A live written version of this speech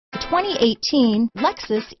2018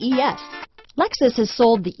 Lexus ES. Lexus has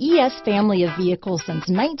sold the ES family of vehicles since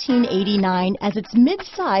 1989 as its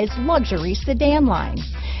mid-size luxury sedan line.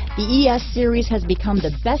 The ES series has become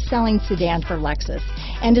the best-selling sedan for Lexus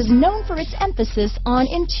and is known for its emphasis on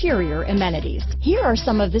interior amenities. Here are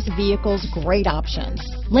some of this vehicle's great options: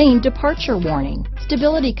 lane departure warning,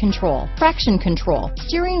 stability control, traction control,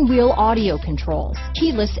 steering wheel audio controls,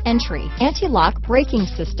 keyless entry, anti-lock braking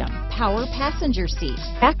system, power passenger seat,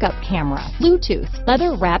 backup camera, Bluetooth,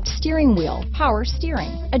 leather-wrapped steering wheel, power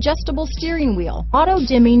steering, adjustable steering wheel,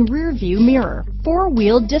 auto-dimming rear view mirror,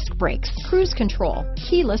 four-wheel disc brakes, cruise control,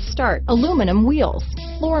 keyless start, aluminum wheels,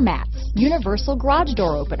 floor mats, universal garage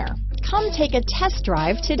door opener. Come take a test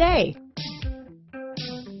drive today.